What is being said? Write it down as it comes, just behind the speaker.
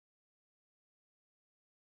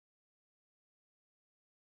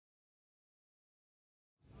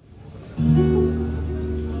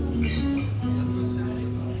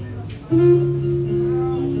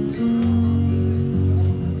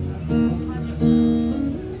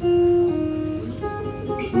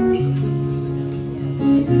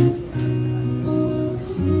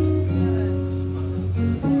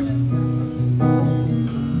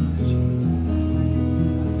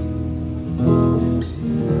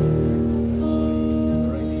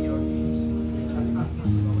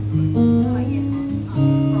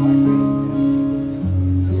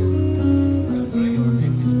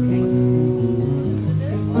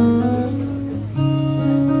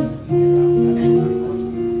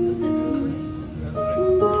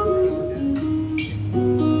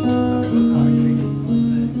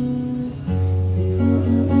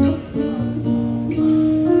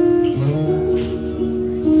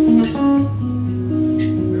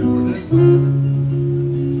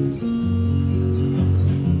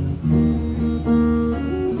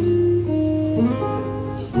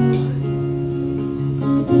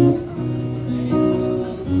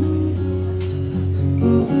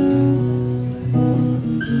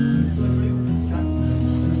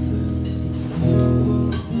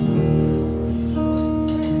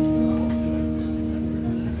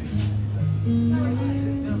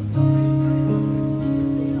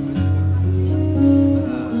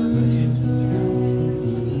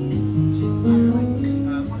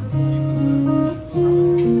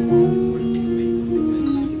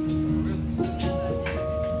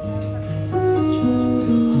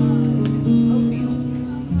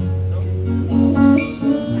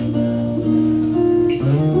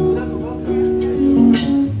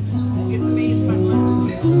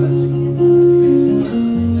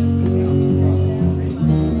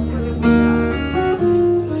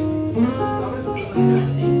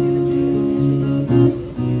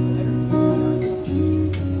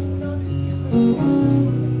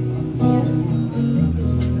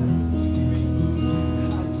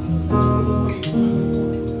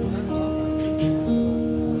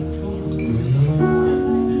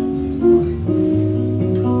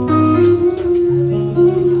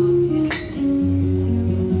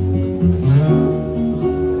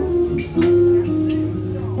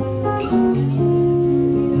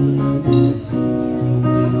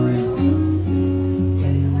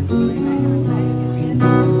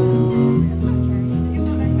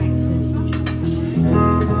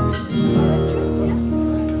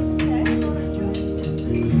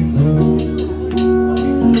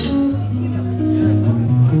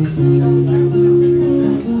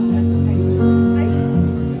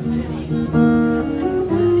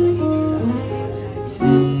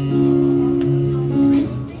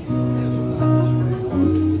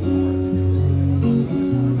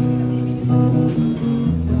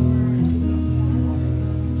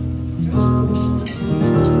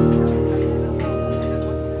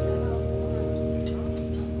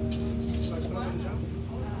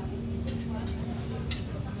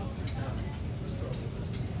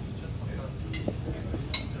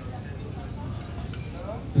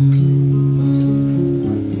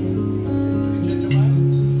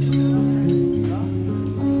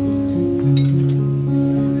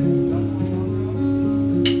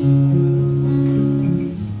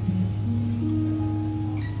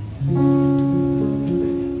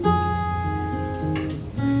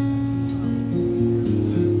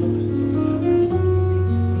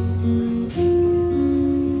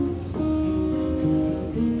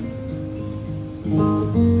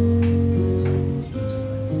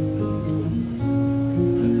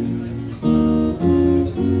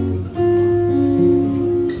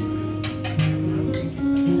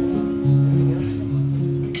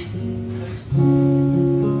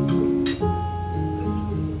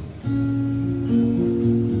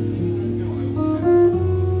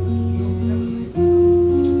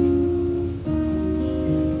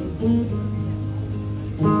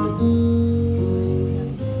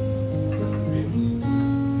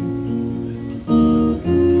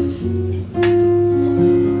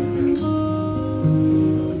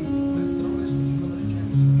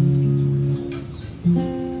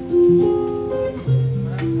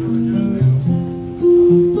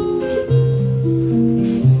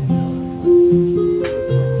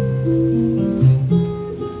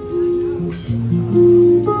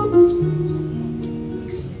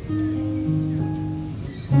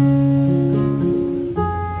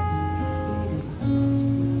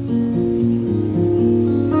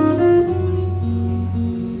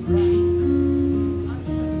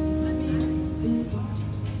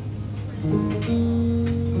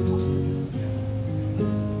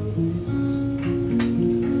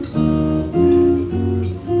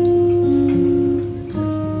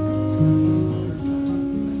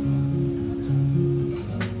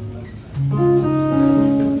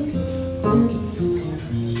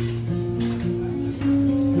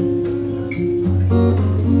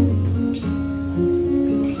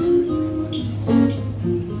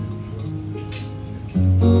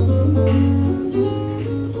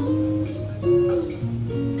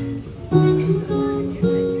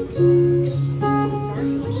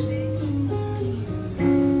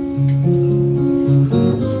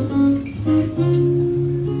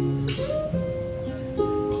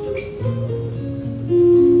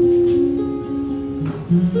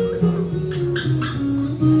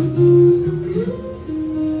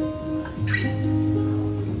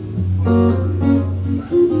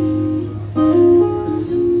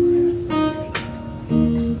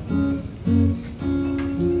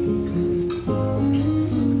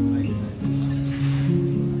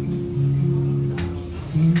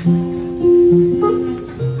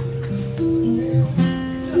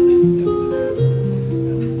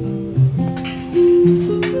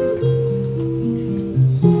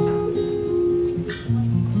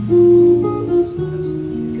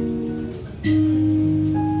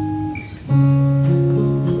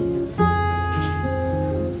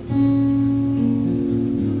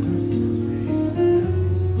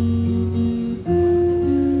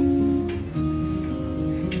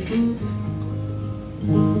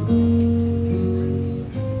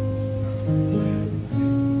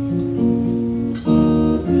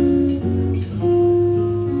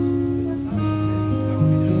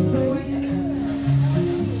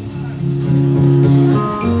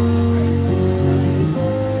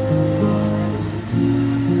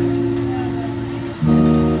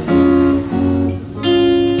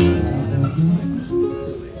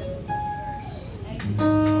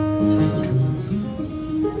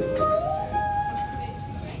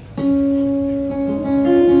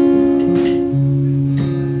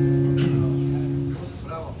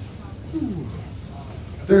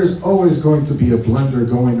always going to be a blender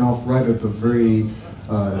going off right at the very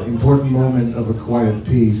important moment of a quiet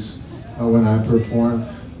piece when I perform.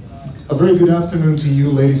 A very good afternoon to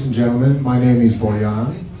you, ladies and gentlemen. My name is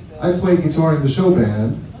Boyan. I play guitar in the show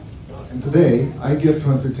band, and today I get to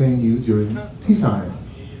entertain you during tea time.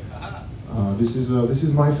 This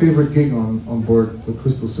is my favorite gig on board the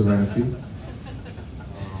Crystal Serenity.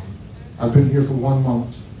 I've been here for 1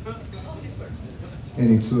 month, and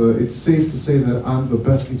it's safe to say that I'm the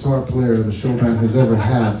best guitar player the show band has ever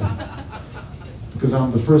had, because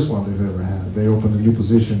I'm the first one they've ever had. They opened a new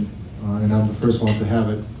position, and I'm the first one to have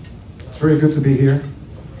it. It's very good to be here.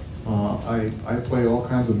 I play all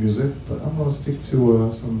kinds of music, but I'm going to stick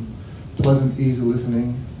to some pleasant, easy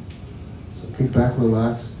listening. So kick back,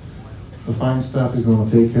 relax. The fine staff is going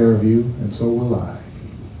to take care of you, and so will I.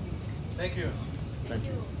 Thank you. Thank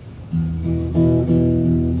you.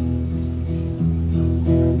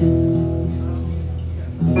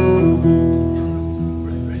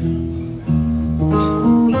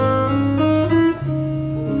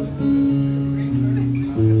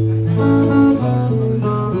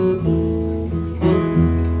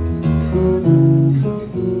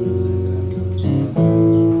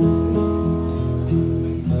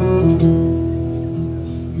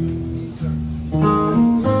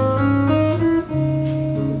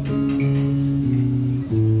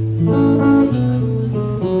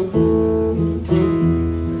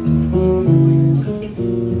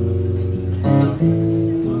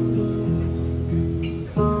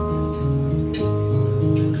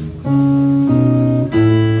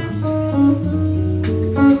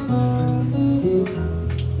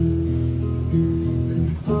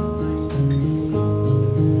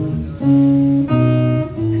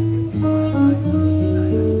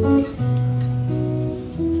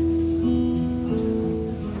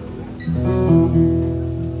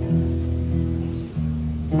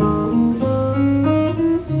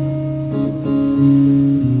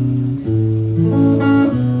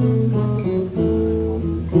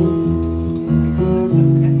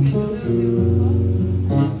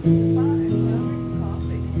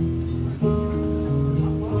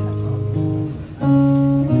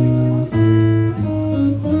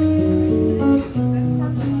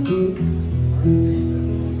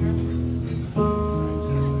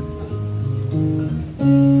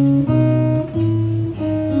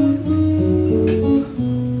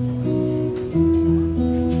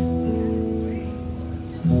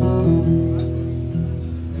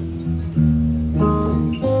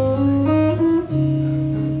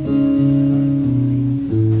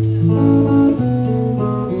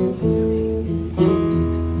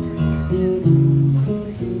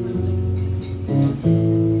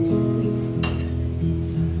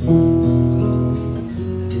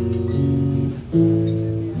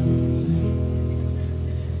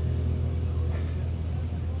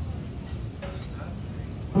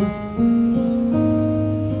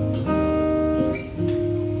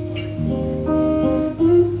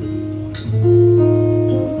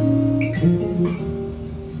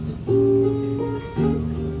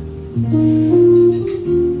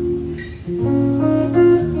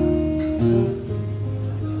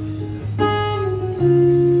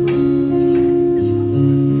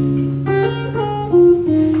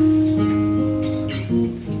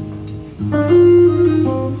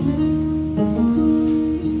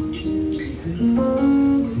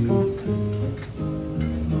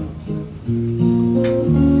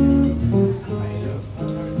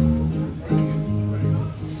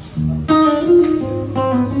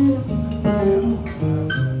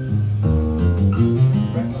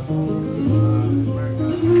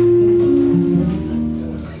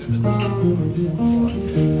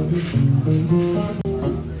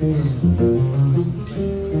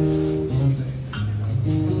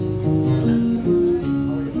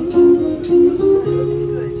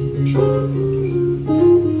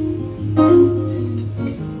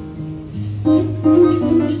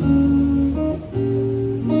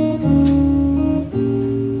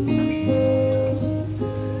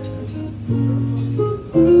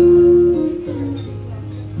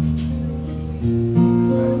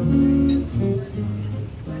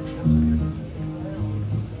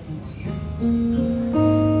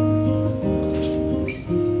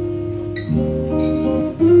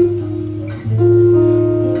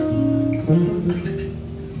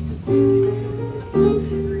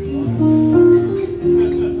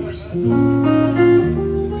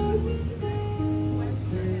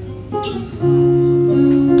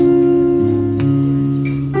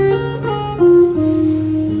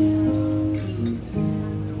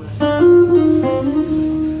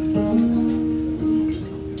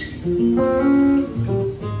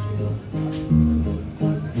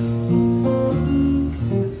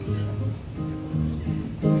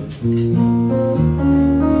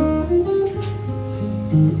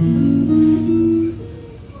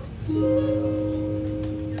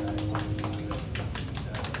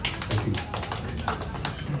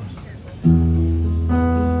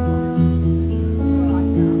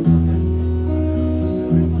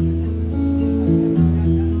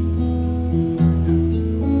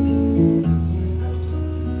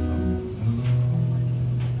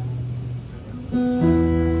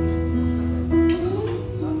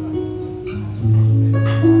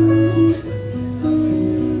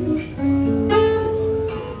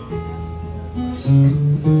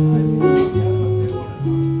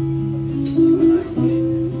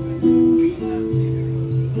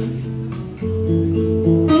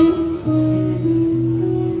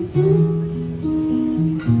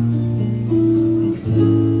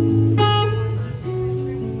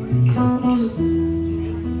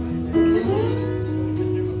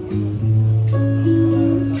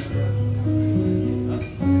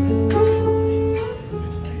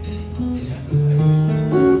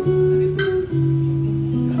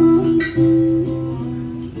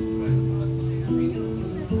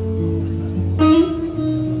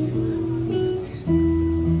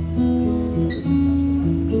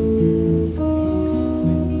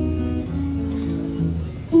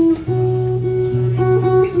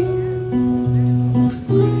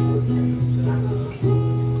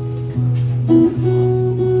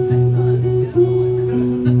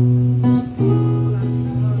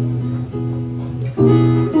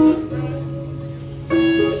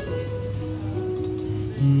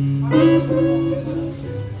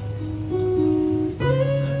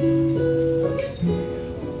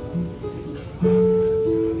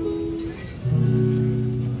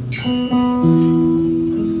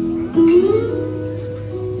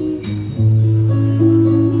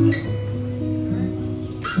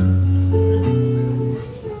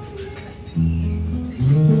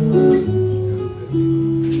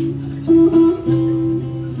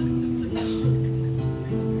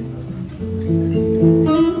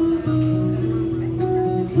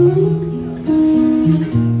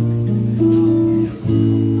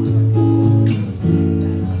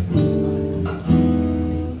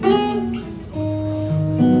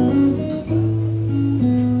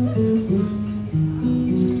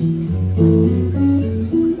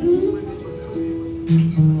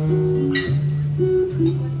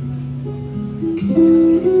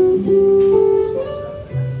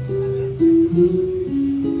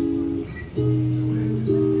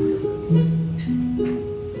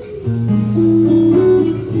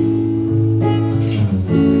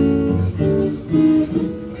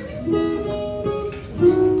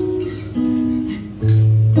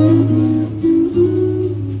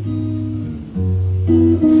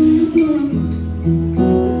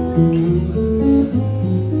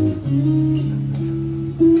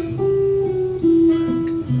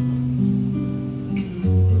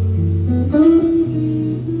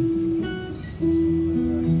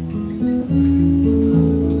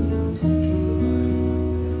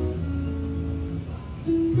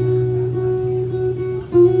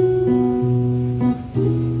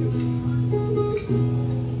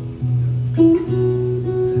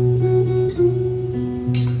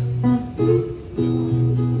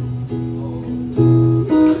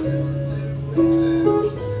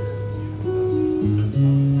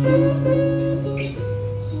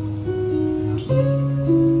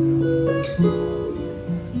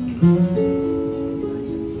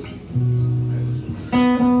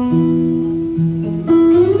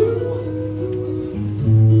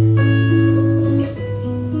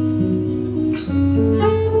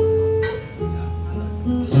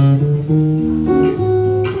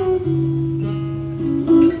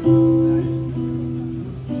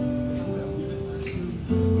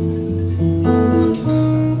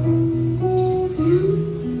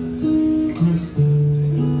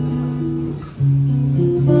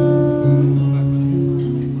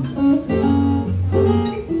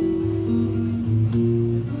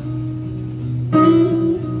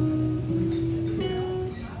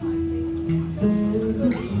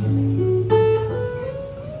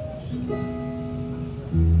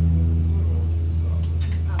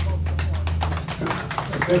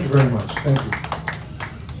 Thank you very much. Thank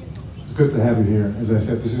you. It's good to have you here. As I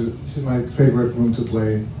said, this is my favorite room to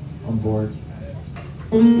play on board.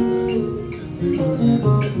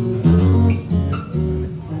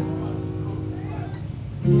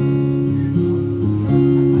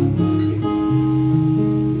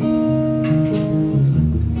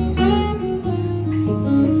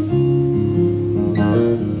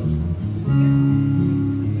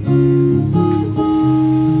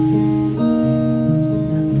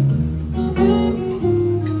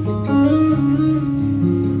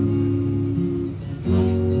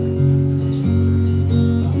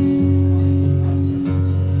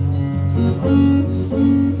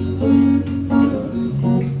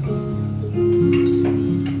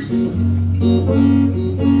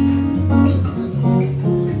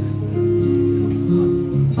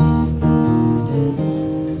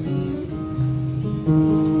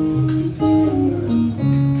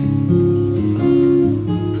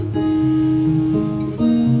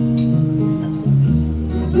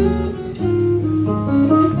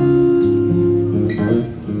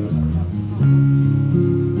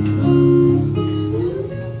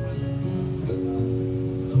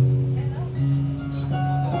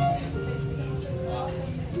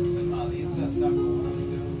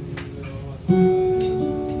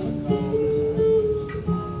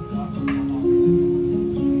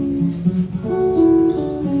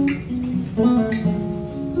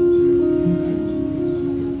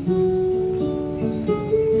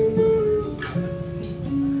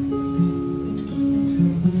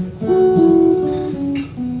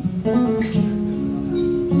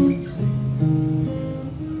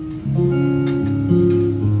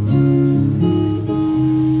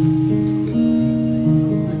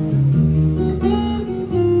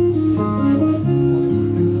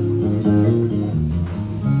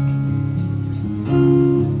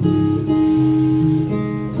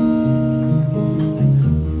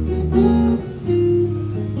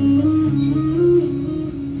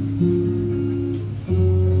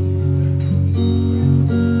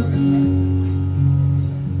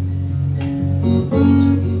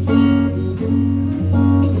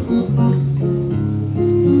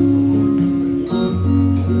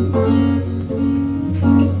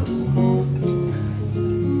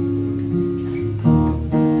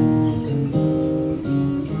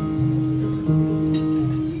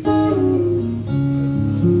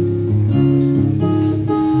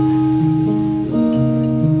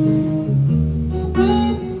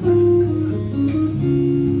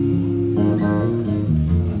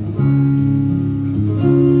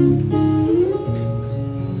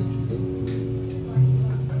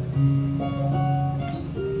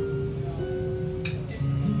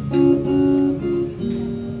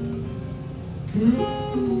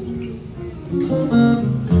 Thank you.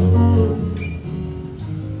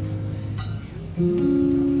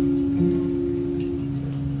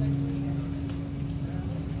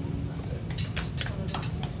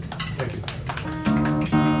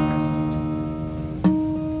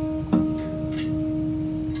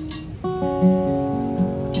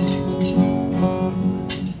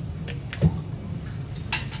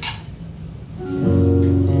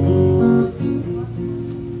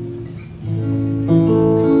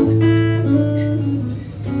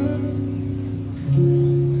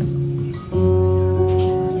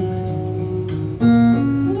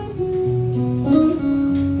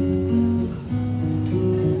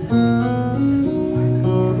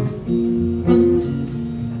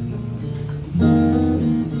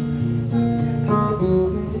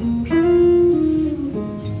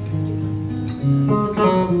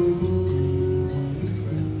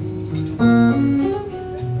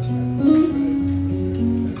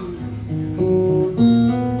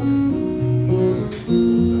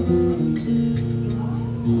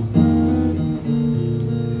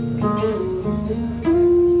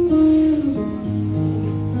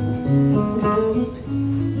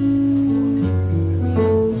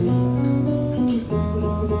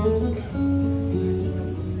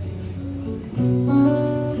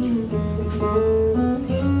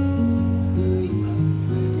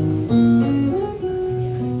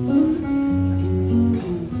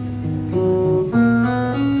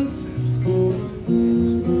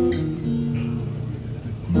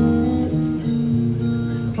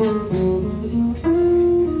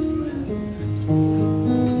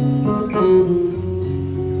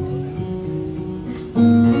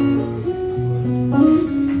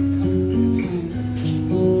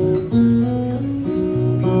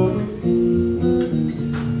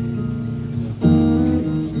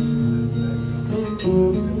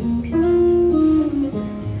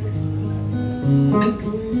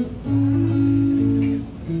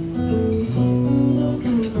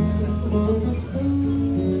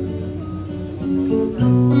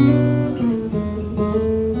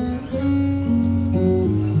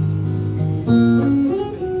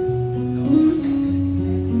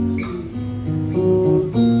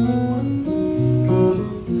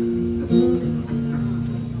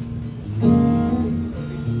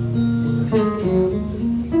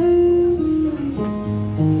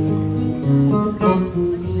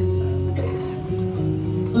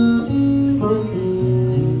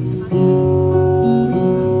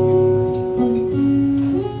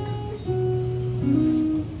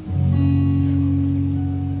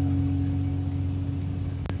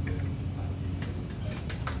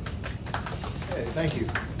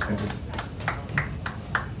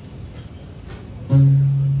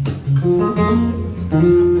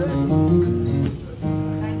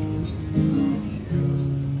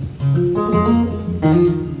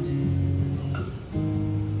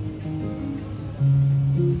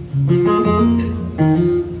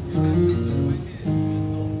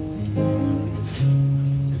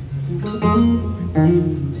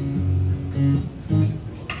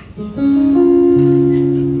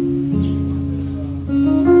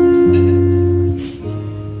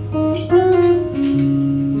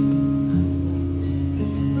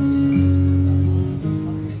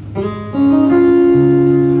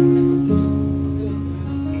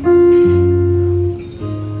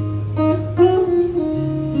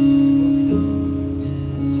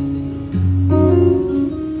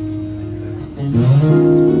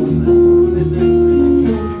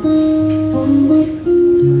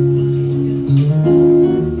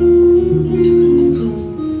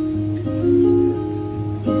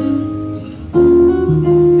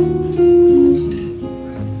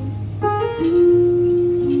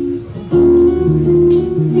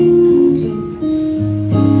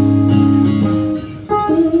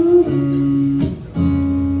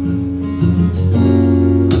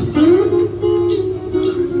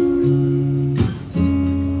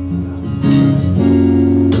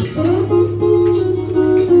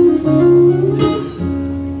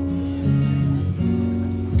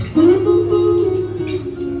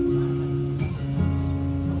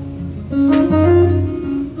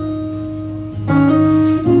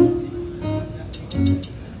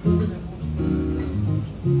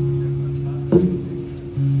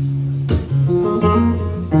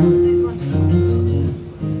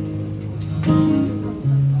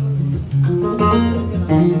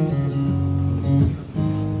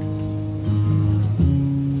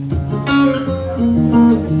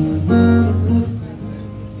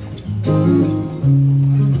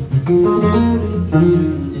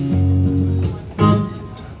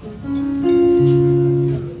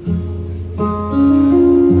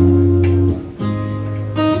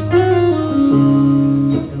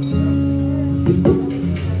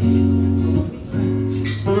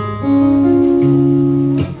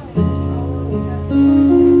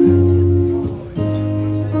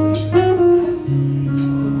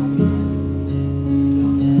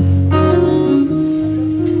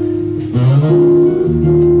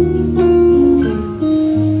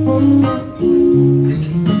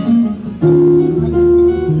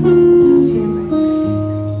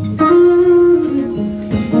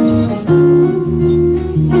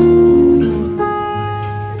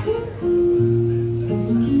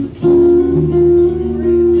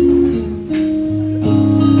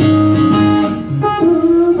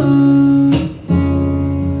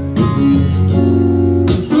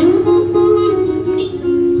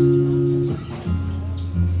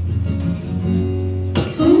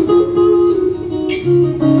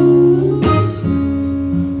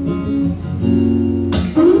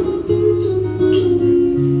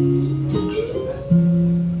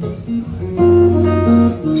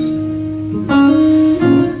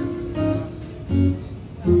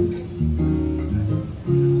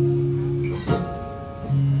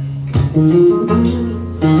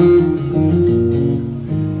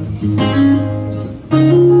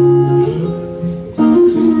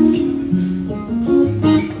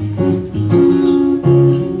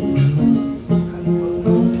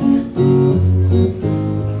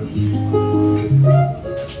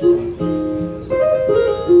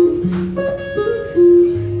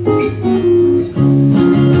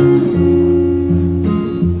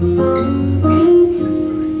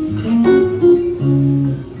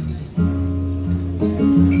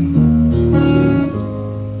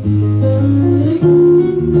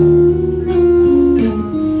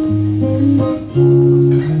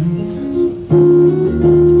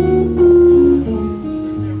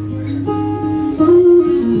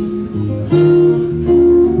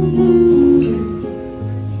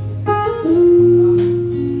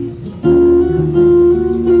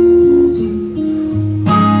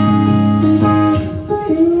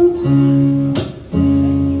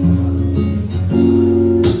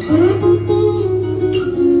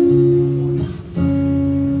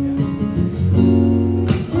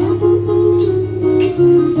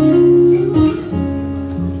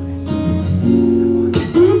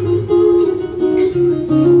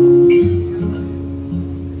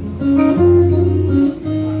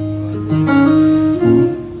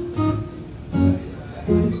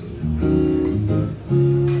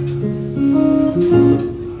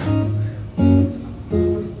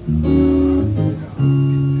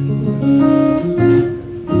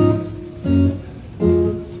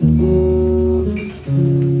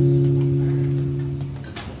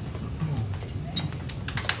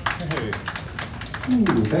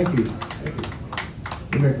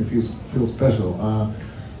 special.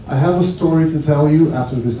 I have a story to tell you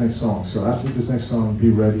after this next song. So after this next song, be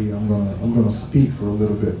ready. I'm gonna speak for a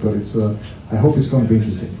little bit, but it's I hope it's gonna be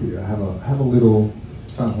interesting for you. I have a little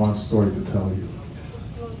San Juan story to tell you.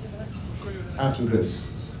 After this.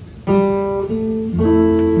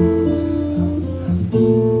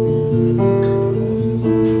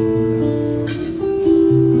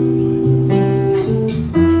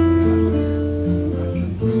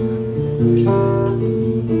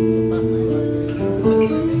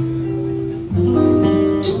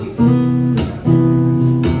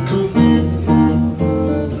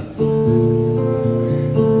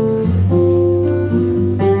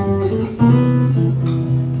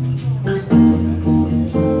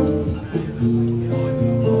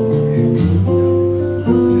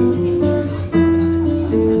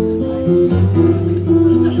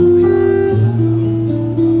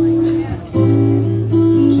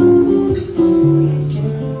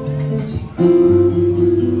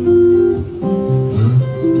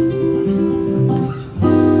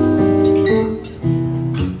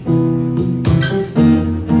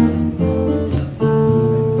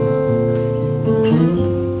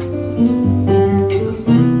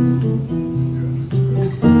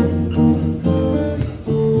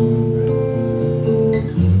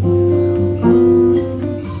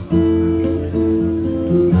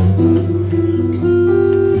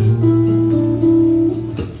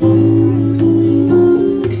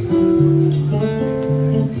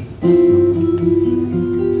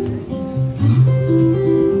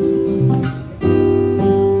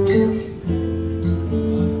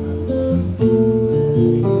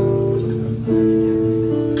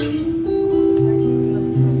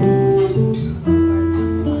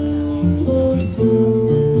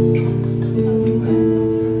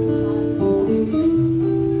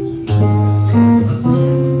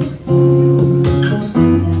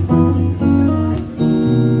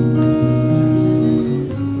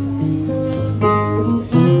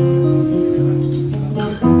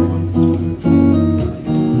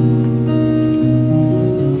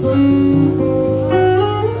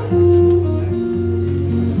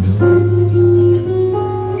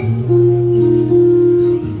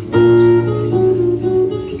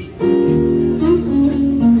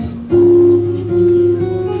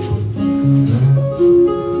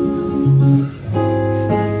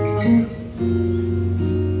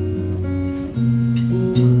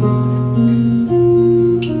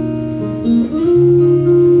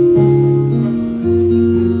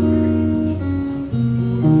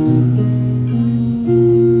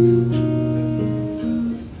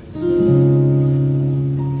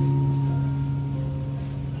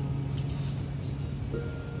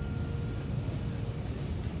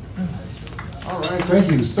 Thank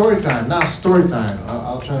you. Story time. Now, story time.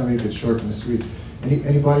 I'll try to make it short and sweet.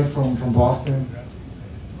 Anybody from Boston?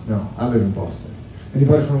 No, I live in Boston.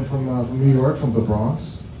 Anybody from New York, from the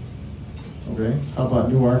Bronx? Okay. How about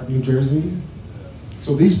Newark, New Jersey?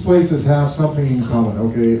 So these places have something in common.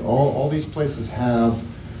 Okay. All these places have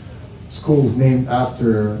schools named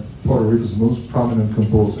after Puerto Rico's most prominent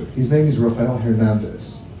composer. His name is Rafael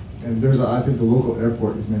Hernandez, and I think the local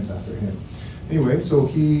airport is named after him. Anyway, so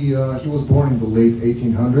he was born in the late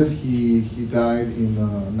 1800s. He died in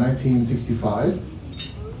 1965.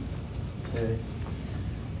 Okay.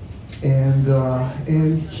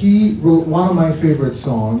 And he wrote one of my favorite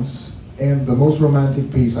songs and the most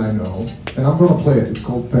romantic piece I know, and I'm going to play it. It's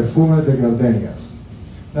called Perfume de Gardenias.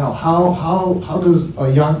 Now, how does a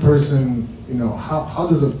young person, how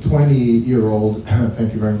does a 20-year-old,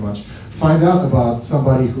 thank you very much, find out about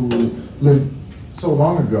somebody who lived so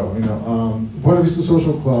long ago? Buena Vista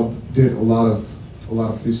Social Club did a lot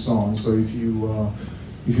of his songs. So if you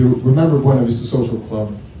remember Buena Vista Social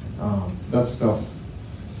Club, that stuff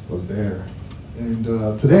was there. And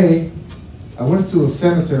today, I went to a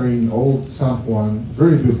cemetery in Old San Juan,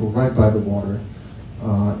 very beautiful, right by the water.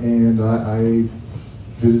 And I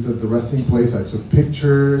visited the resting place. I took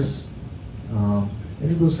pictures, and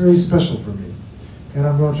it was very special for me. And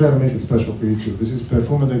I'm going to try to make it special for you too. This is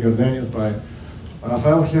Perfume de Gardenias by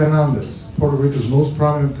Rafael Hernandez, Puerto Rico's most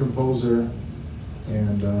prominent composer,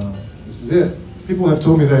 and this is it. People have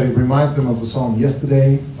told me that it reminds them of the song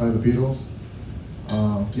Yesterday by the Beatles.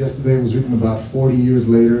 Yesterday was written about 40 years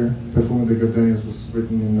later. Perfume de Gardenias was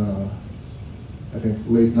written in, I think,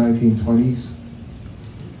 late 1920s.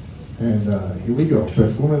 And here we go,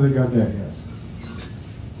 Perfume de Gardenias.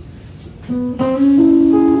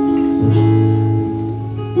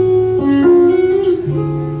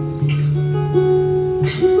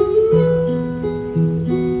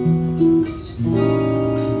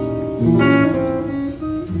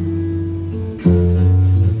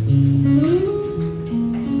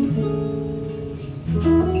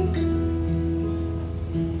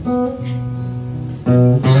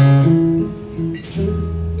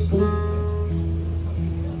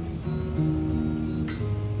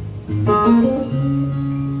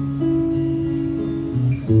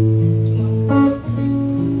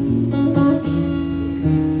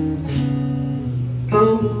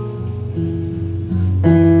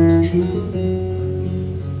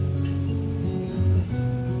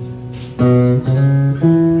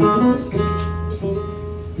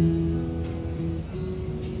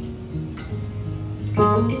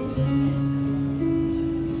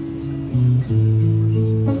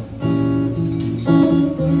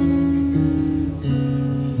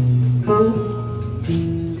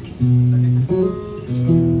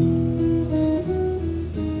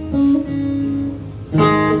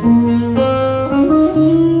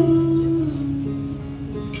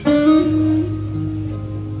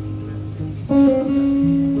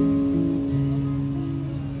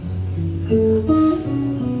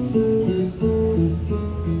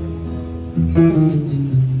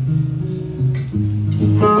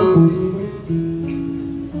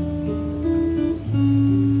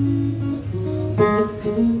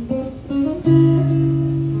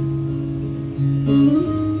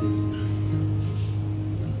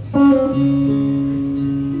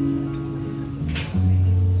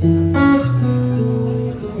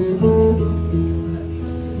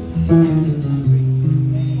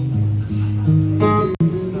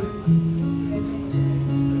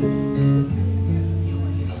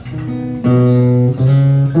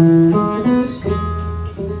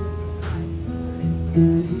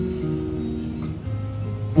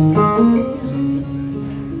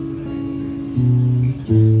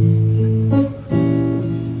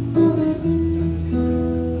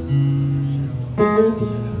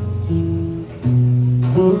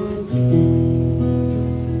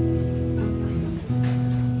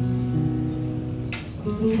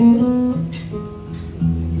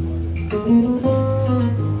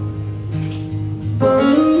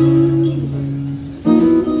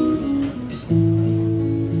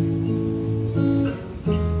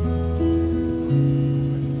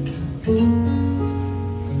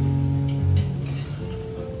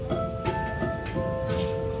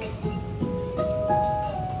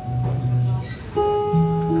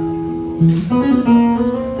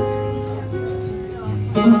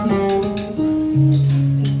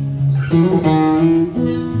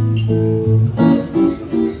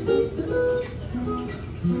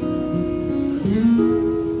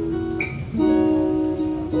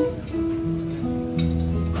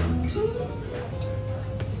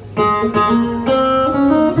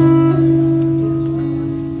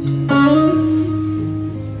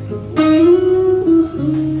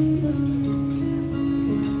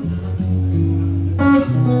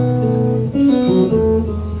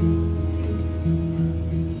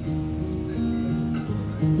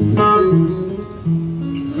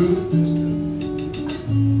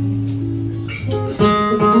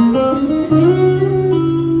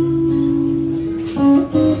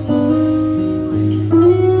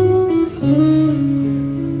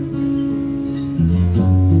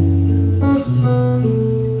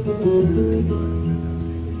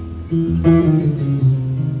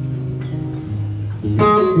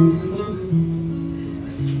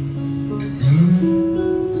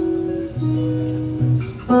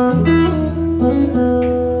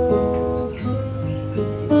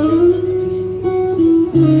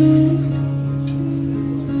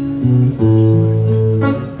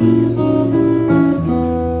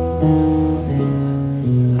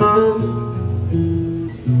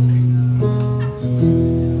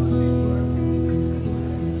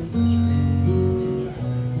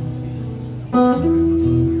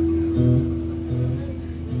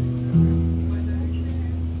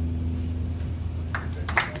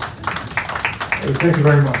 Thank you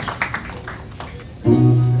very much.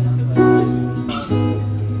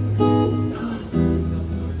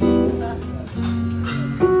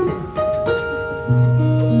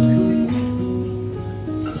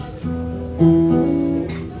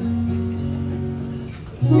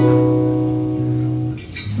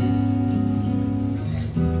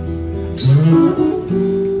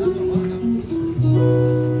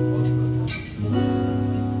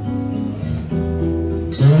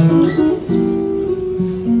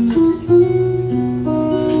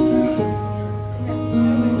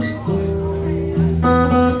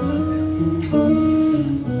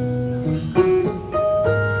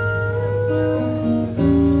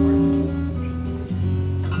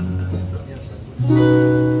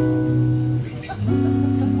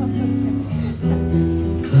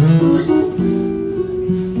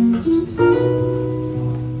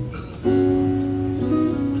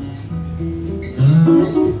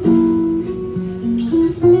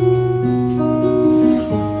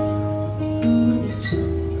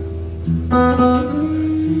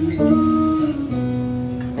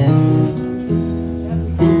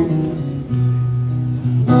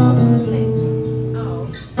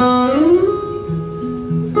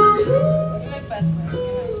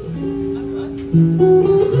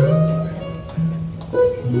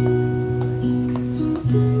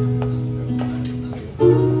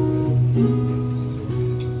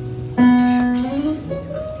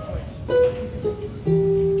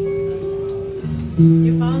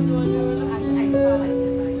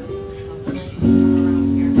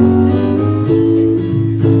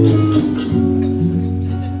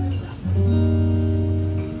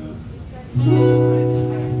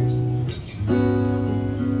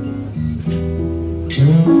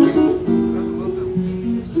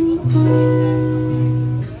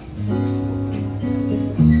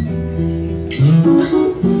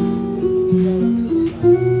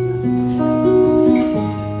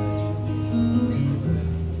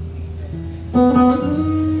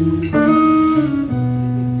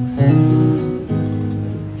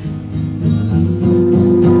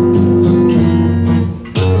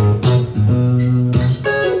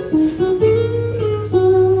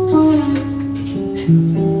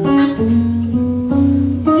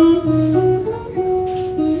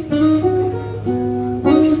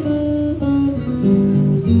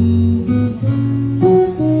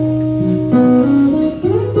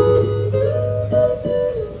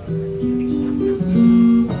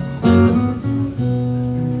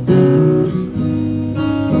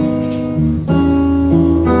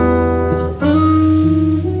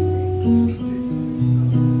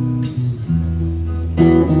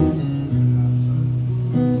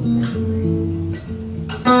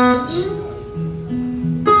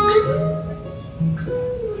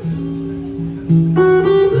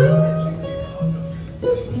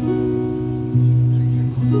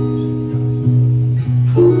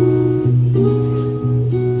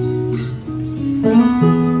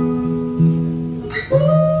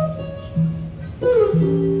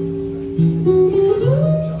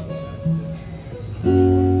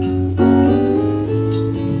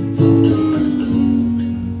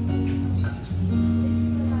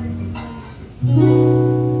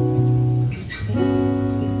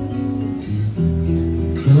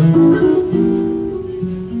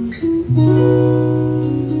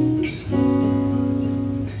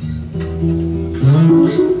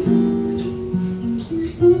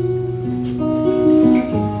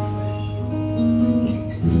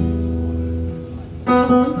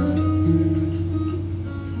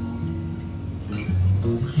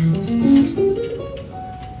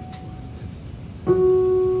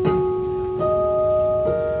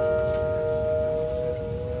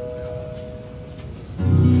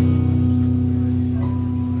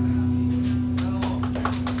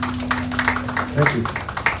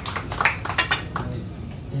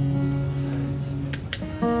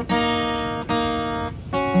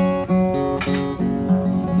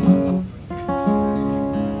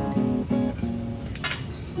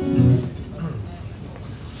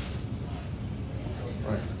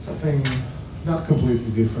 something not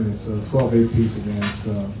completely different. It's a 12/8 piece again.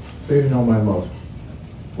 It's Say You Know My Love,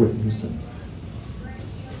 Whitney Houston.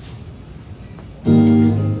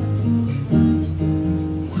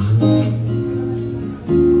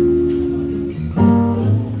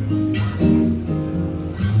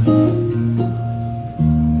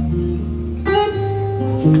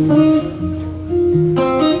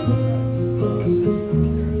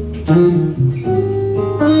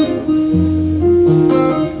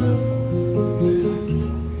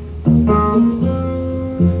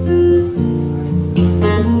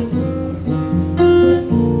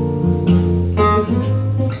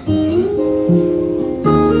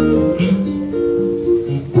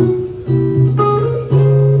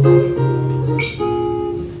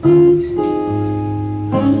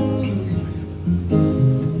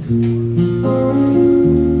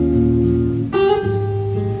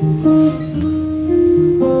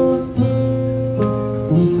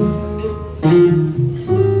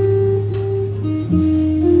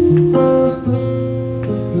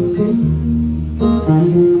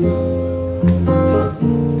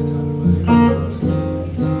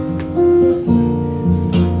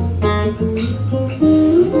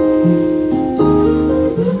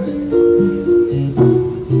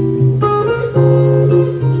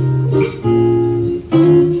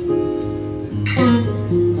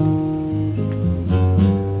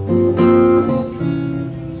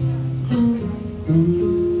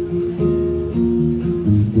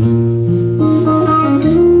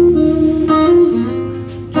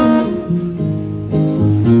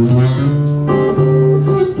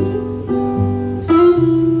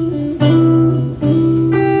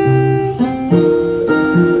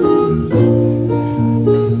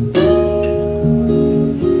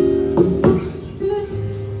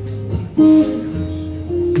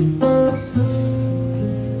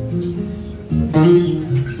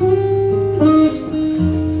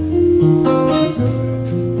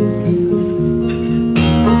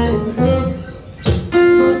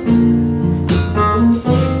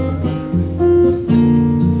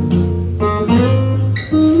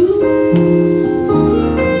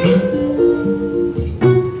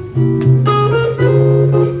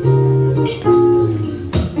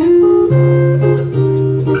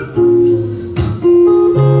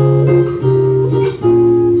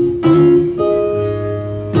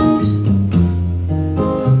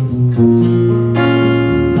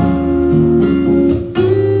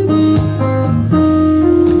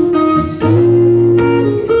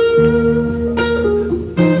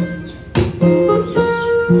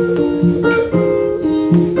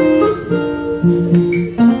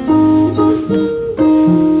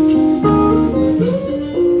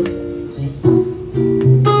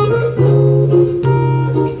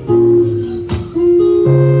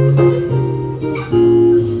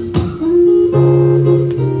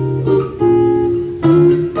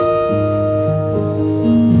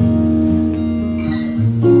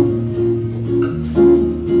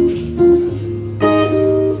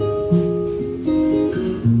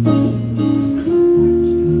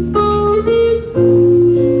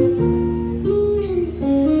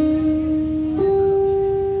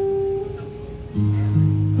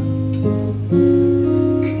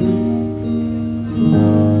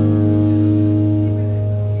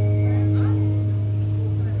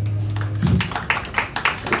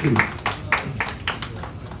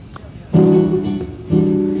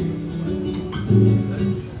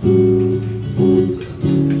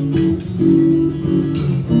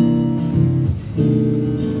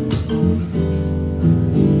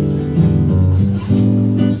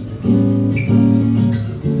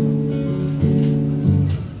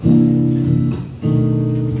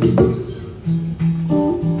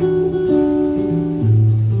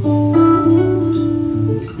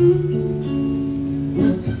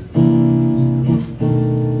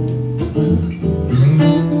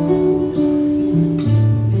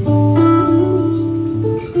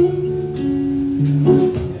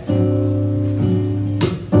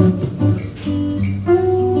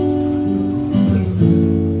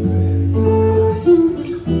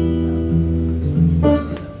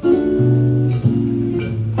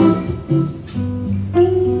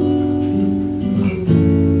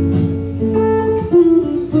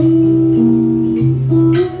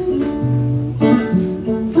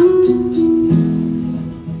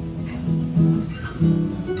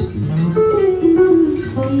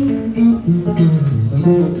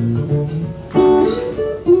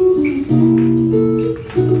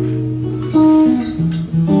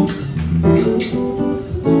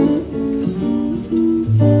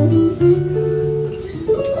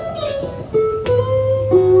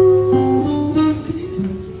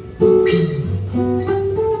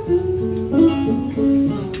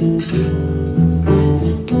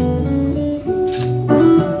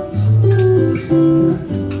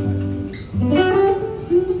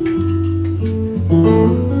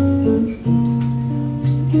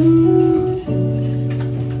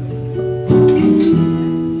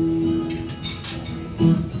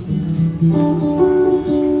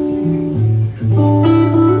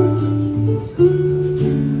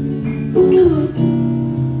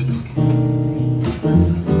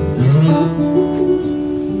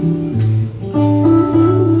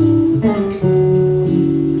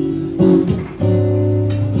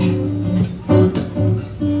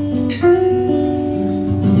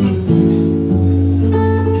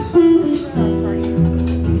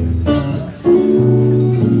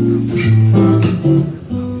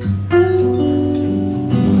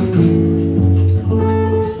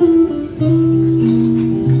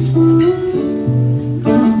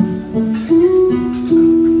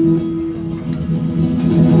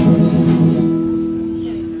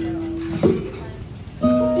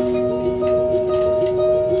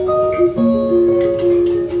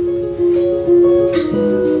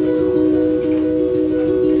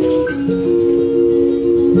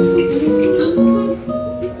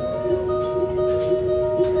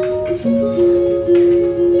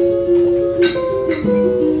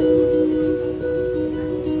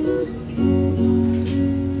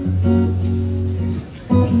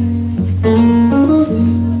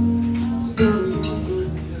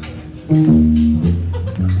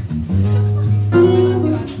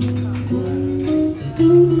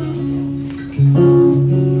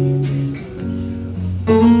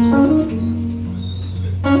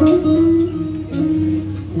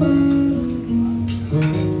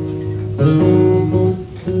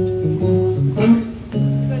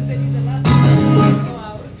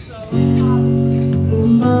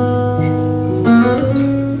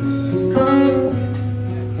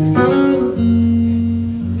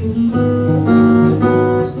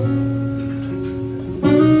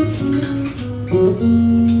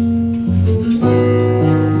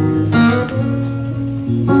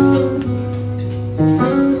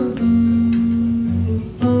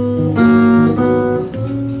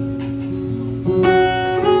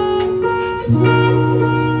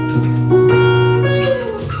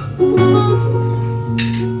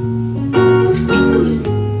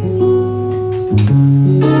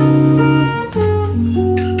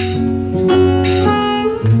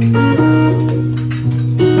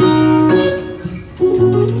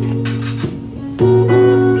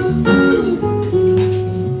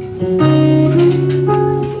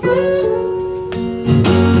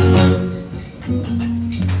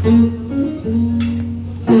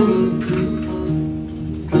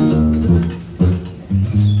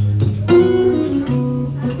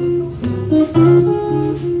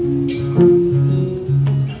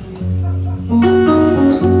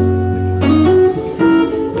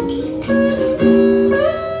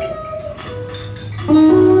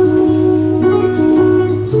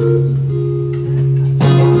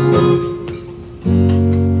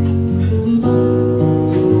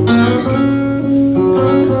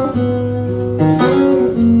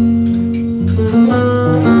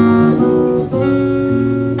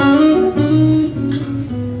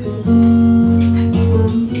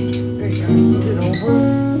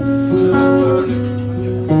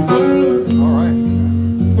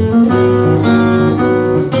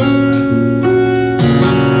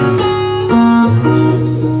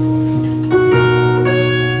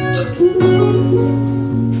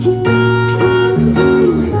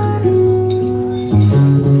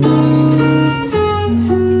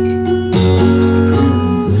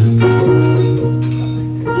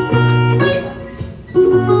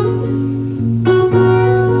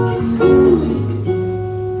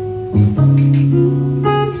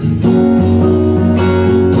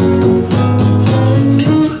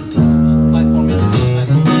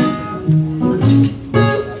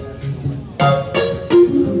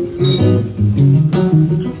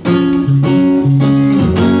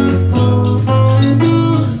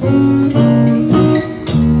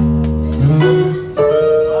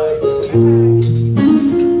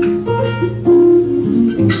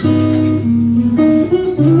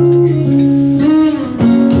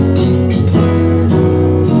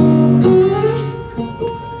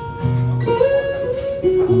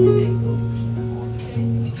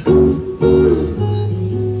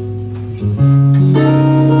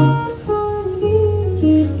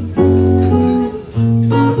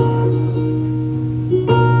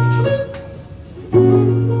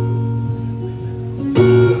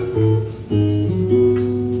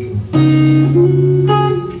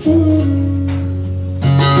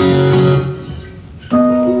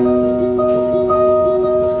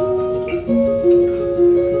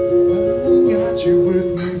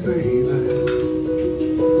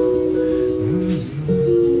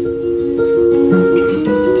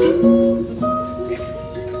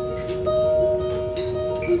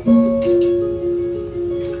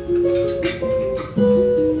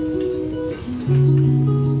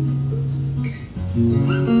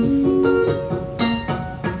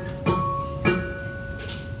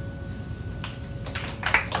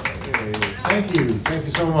 Thank you. Thank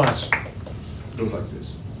you so much. It goes like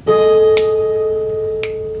this.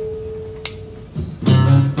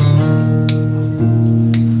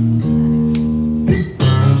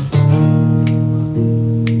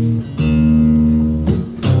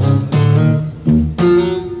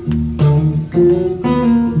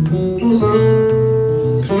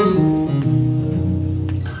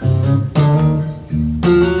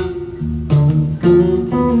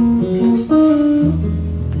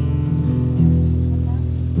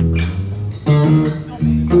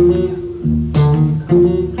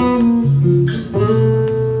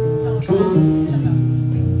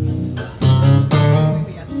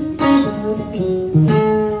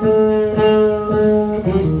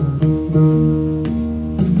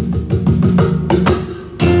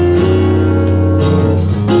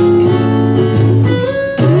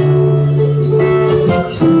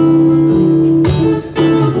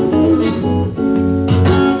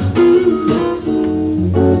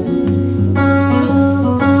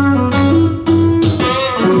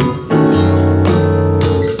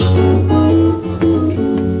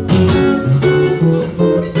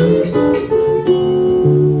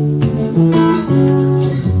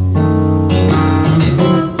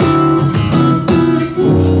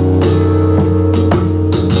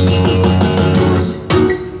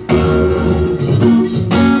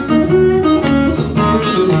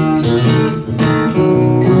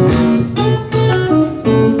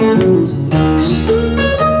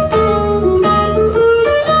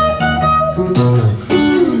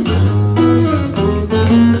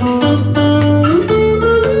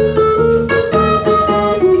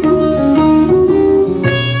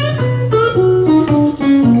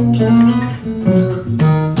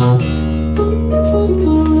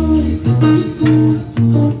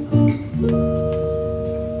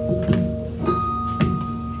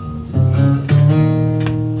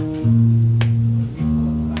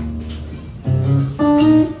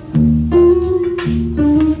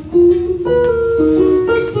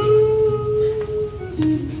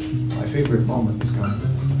 Favorite moment is coming.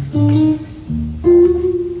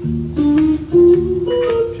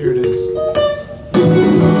 Here it is.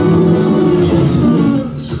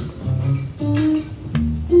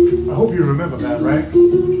 I hope you remember that, right?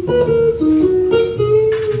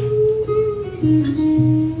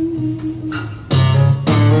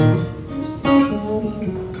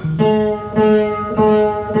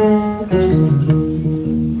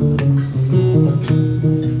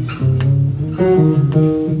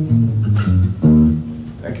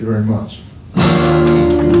 Thank you very much.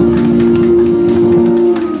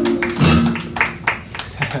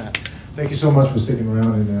 Thank you so much for sticking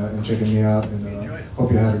around and checking me out, and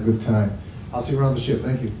hope you had a good time. I'll see you around the ship.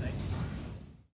 Thank you.